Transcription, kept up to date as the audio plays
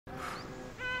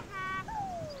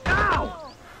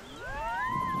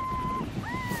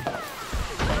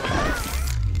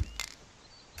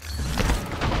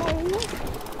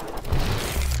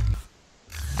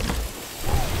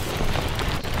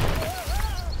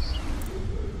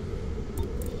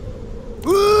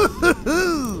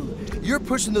Woohoo! You're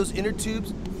pushing those inner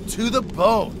tubes to the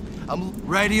bone.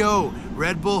 Radio.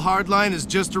 Red Bull Hardline is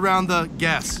just around the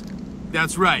guess.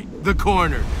 That's right, the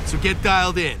corner. So get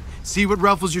dialed in. See what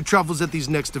ruffles your truffles at these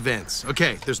next events.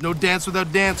 Okay, there's no dance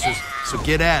without dancers, so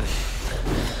get at it.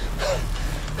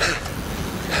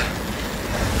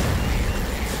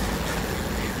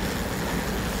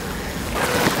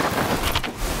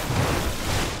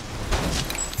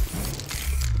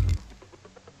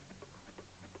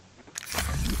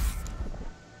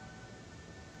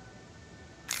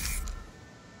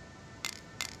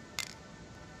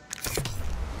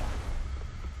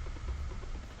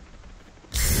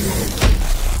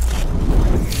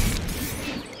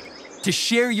 To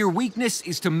share your weakness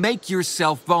is to make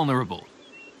yourself vulnerable.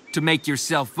 To make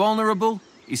yourself vulnerable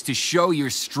is to show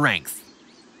your strength.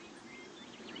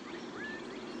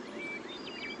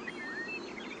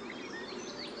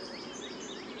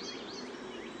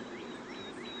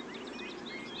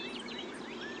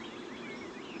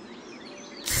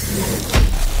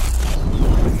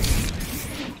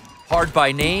 Hard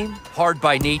by name, hard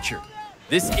by nature.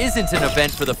 This isn't an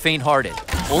event for the faint-hearted.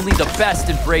 Only the best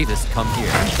and bravest come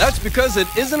here. That's because it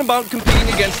isn't about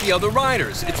competing against the other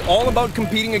riders. It's all about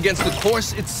competing against the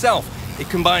course itself. It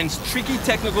combines tricky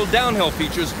technical downhill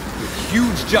features with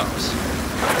huge jumps.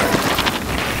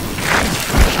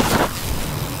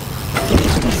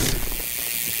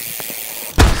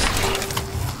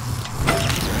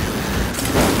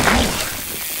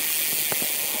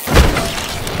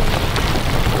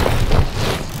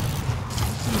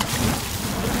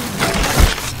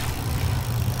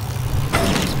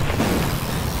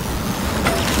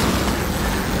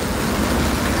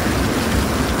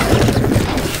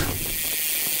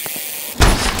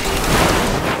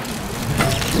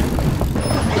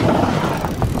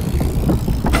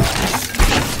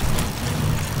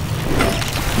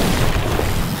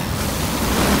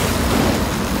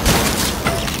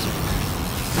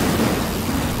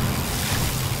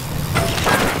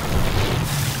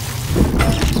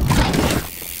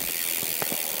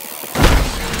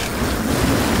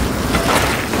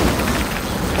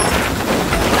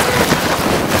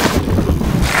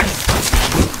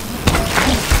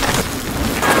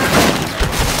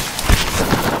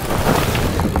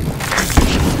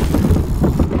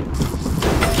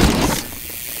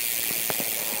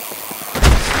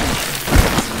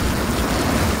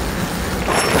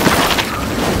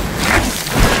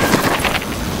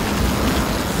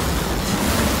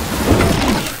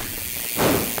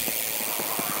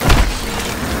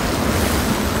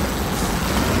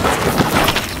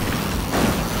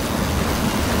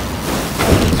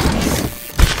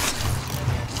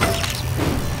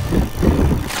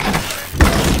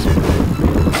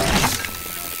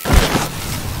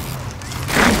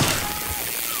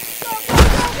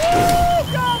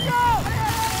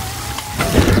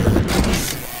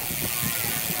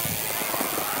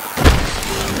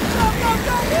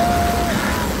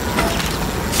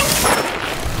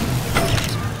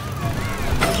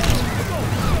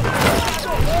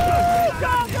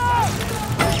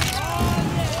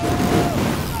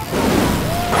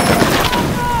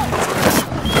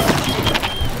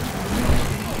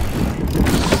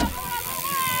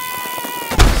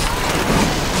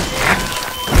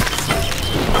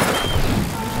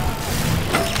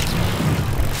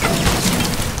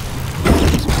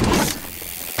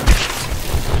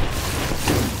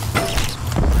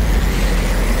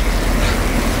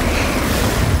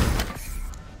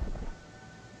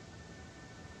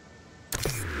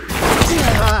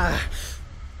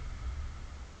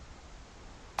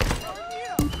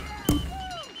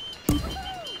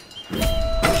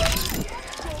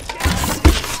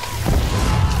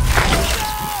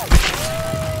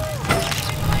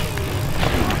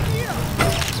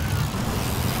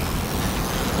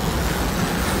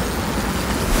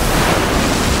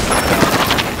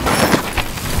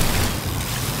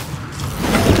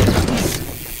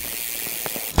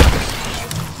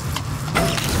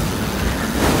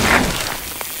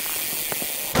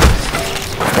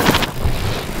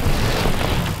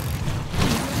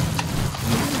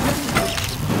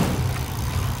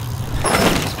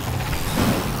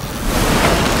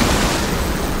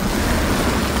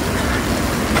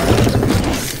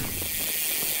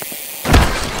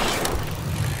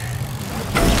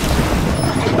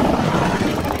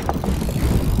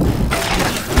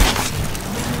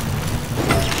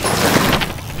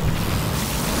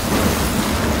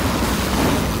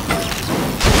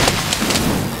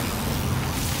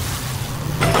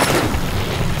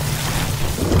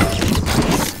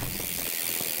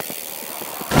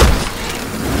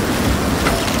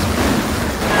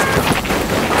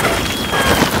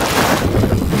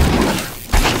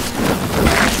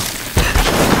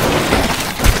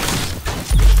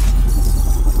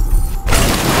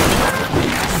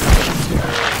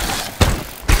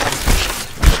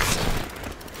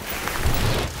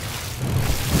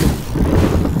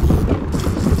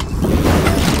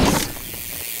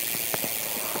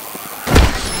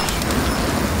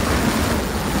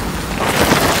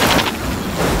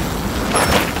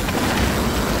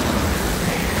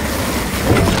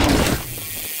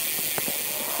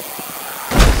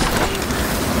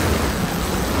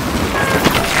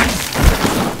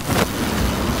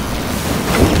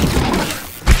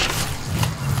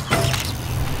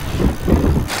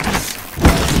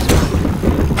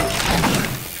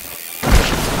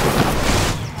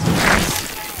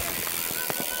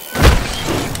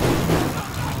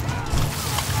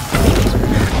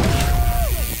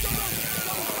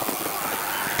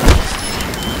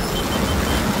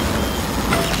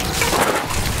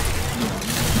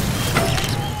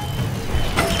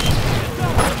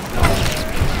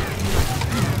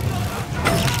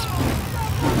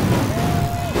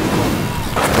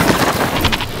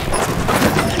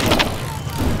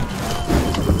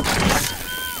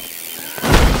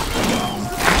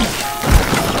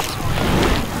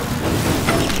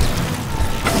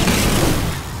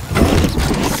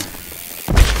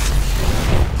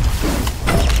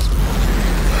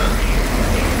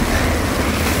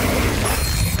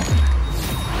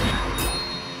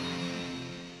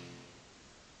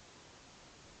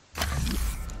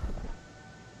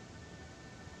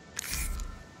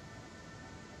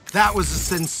 That was a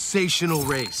sensational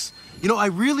race. You know, I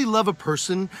really love a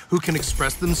person who can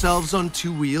express themselves on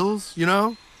two wheels, you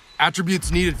know?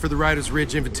 Attributes needed for the Riders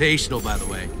Ridge Invitational, by the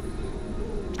way.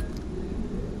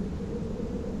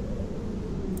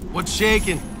 What's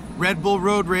shaking? Red Bull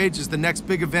Road Rage is the next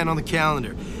big event on the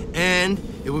calendar, and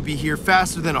it will be here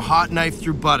faster than a hot knife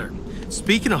through butter.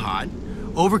 Speaking of hot,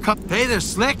 overcome... Hey there,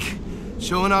 Slick!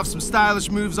 Showing off some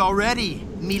stylish moves already.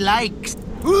 Me likes.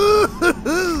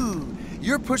 Woo-hoo-hoo!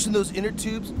 You're pushing those inner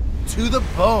tubes to the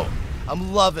bone.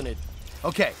 I'm loving it.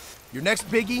 Okay, your next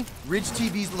biggie, Ridge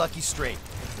TV's Lucky Straight.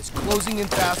 It's closing in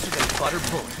faster than butter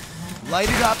pulling. Light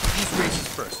it up these races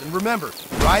first. And remember,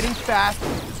 riding fast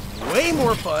is way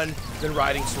more fun than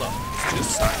riding slow. It's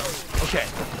just science. Okay,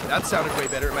 that sounded way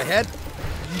better in my head.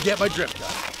 You get my drift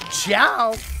cut.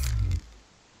 Ciao!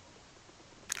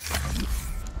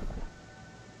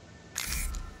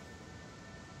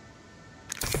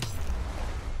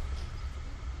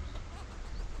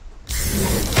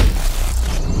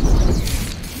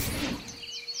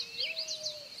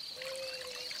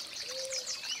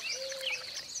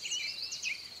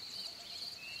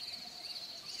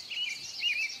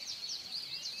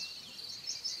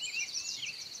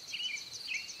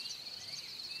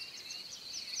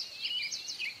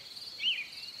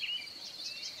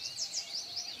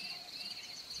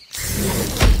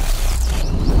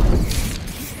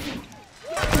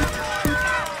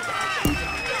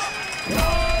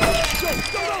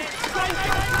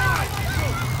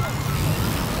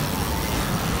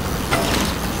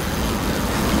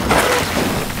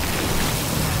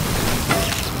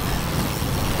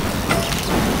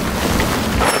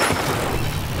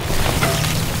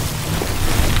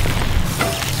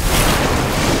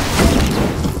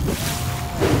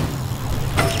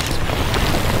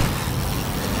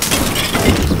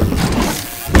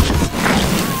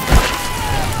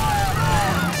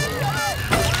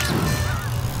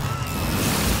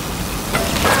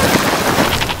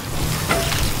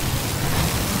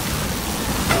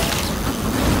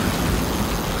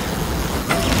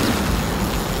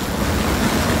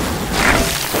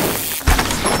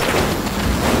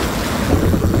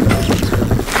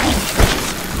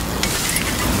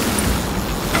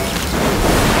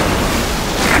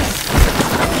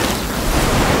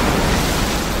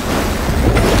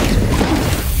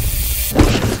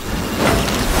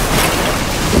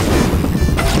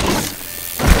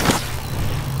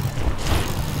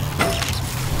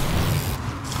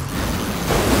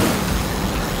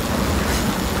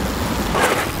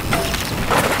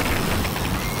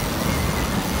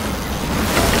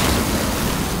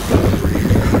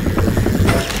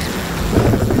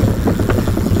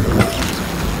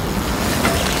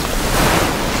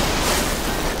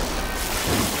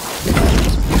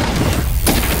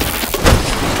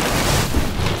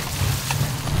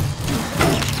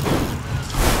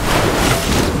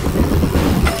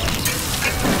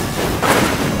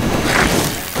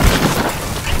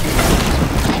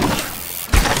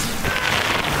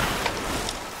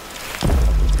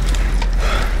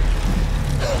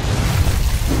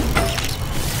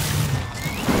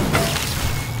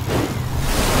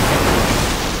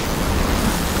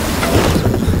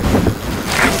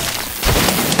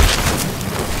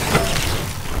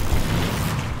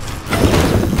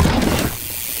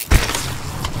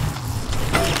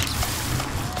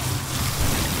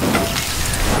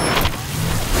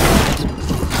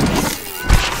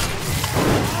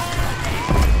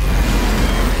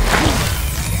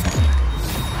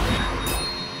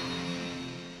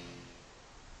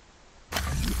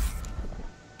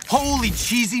 Holy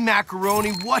cheesy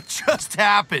macaroni, what just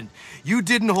happened? You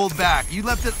didn't hold back. You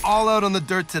left it all out on the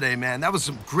dirt today, man. That was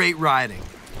some great riding.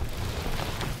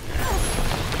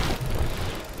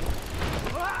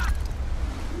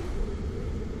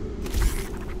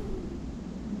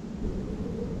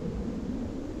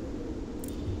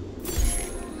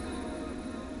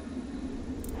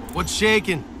 What's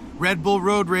shaking? Red Bull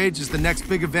Road Rage is the next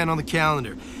big event on the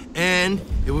calendar, and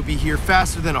it will be here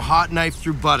faster than a hot knife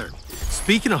through butter.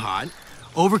 Speaking of hot,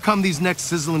 overcome these next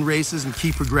sizzling races and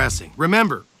keep progressing.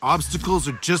 Remember, obstacles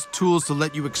are just tools to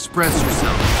let you express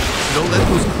yourself. So don't let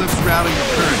those cliffs rattle your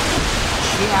courage.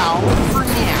 Ciao for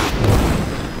now.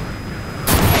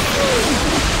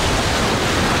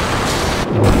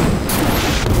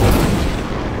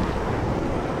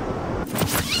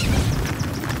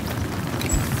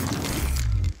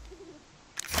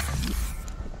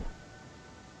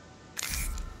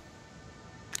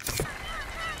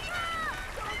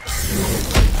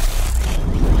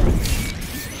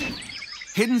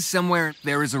 Hidden somewhere,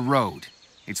 there is a road.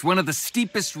 It's one of the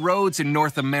steepest roads in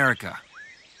North America.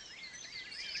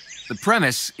 The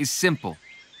premise is simple.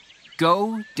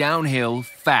 go downhill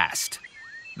fast.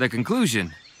 The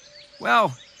conclusion?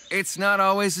 Well, it's not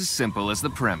always as simple as the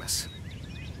premise.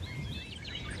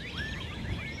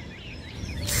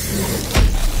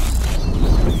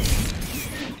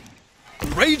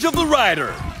 Rage of the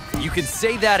Rider! You can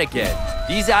say that again.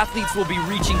 These athletes will be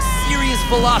reaching serious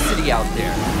velocity out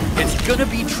there. It's gonna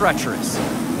be treacherous.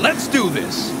 Let's do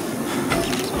this!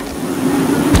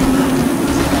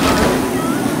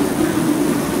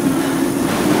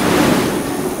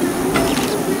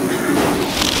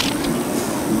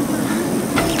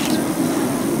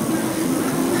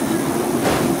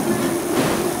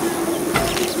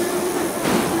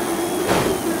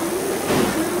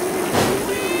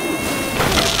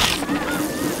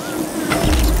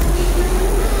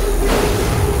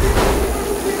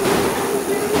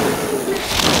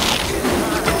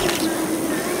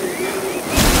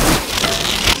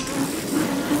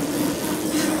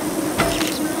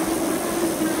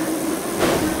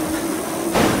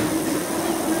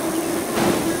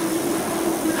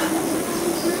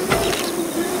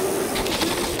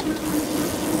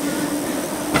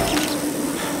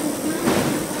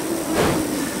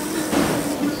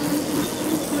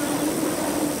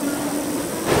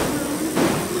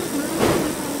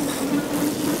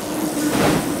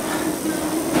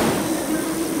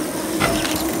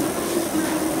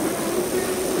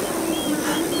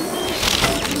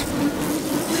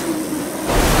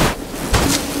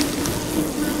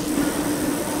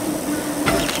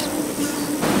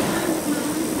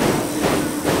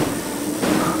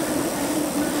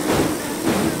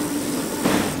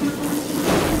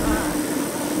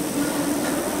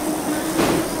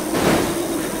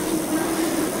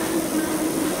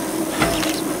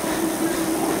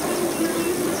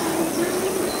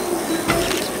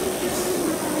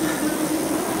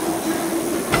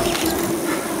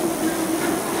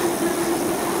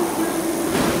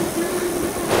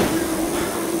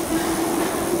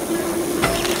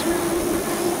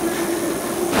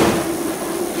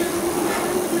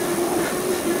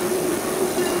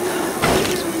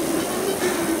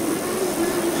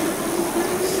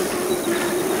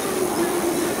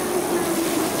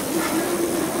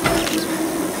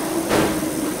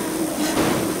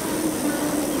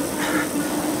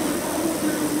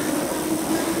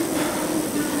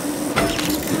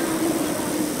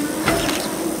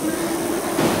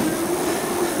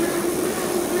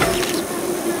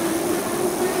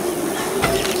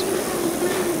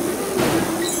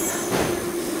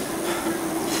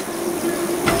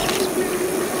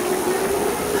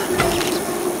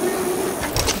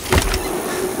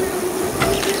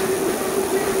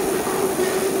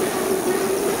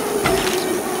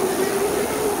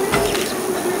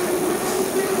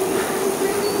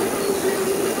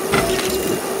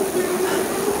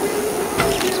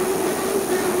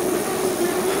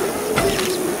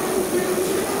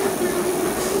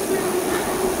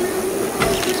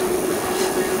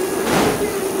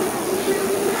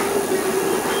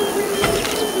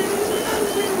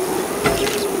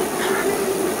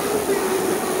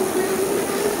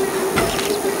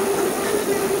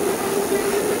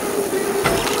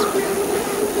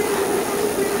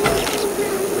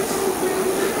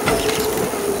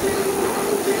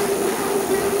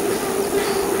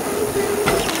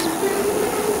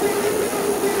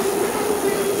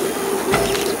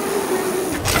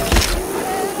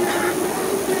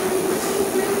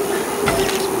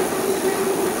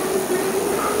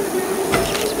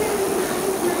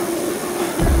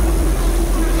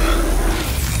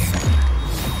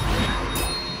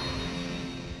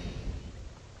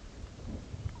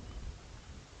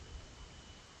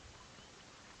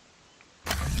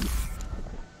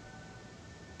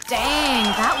 Dang,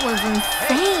 that was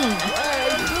insane.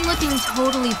 You're looking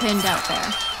totally pinned out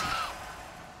there.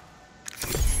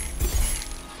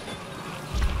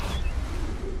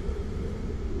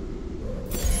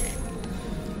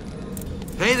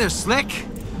 Hey there, Slick.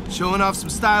 Showing off some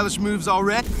stylish moves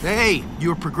already? Hey,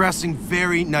 you're progressing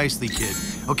very nicely, kid.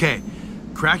 Okay,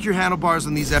 crack your handlebars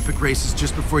on these epic races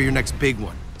just before your next big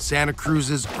one. Santa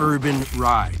Cruz's Urban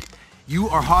Ride. You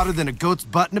are hotter than a goat's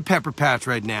butt in a pepper patch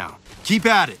right now. Keep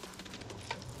at it.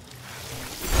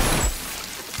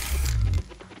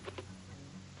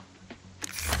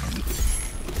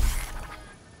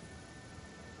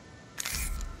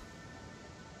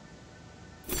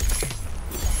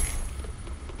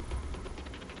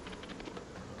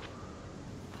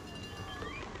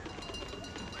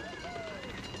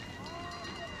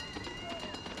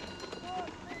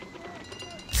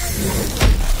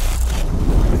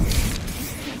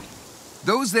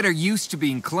 Those that are used to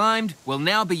being climbed will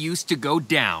now be used to go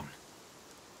down.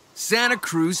 Santa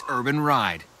Cruz Urban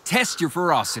Ride. Test your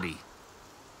ferocity.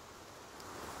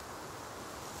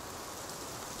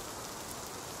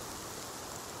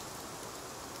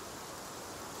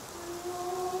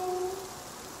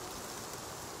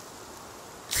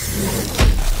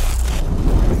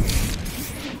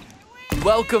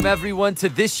 Welcome everyone to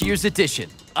this year's edition.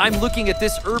 I'm looking at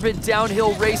this urban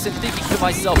downhill race and thinking to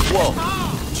myself, whoa,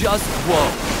 just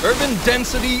whoa. Urban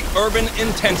density, urban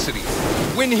intensity.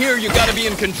 Win here, you gotta be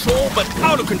in control, but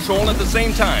out of control at the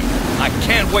same time. I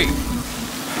can't wait.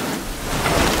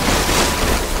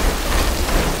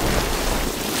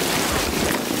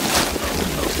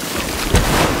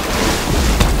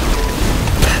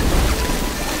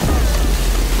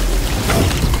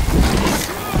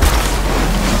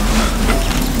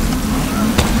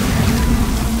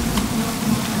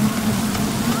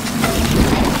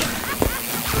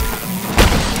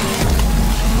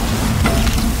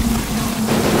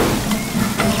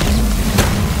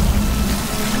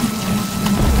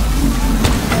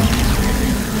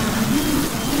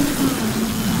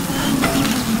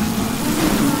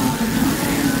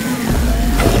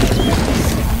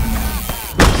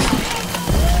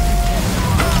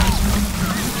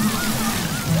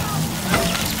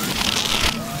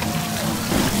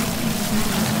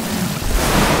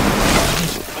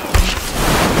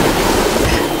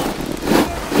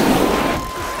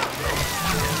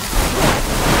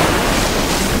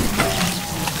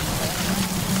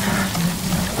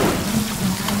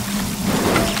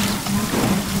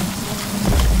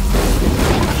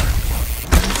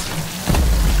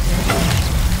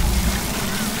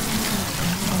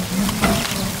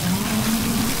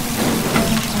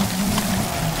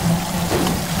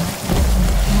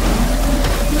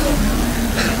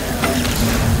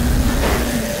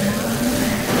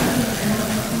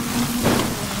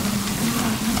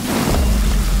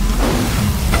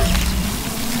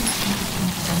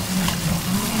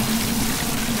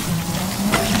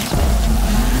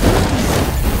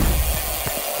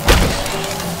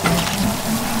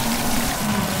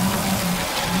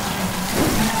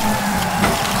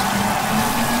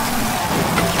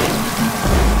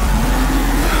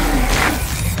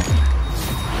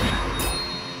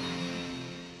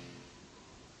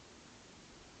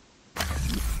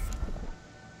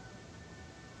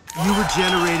 You were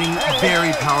generating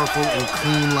very powerful and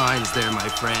clean lines there, my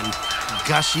friend.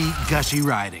 Gushy, gushy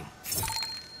riding.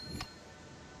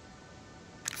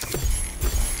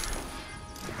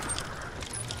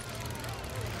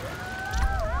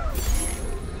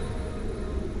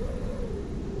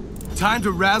 Time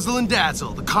to razzle and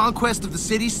dazzle. The conquest of the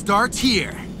city starts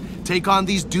here. Take on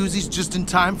these doozies just in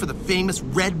time for the famous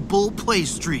Red Bull play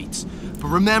streets. But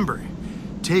remember,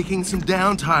 taking some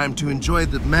downtime to enjoy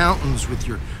the mountains with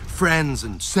your friends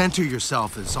and center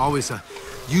yourself is always a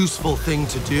useful thing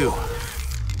to do.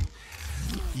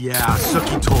 Yeah,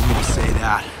 Suki told me to say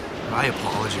that. I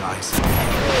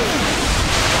apologize.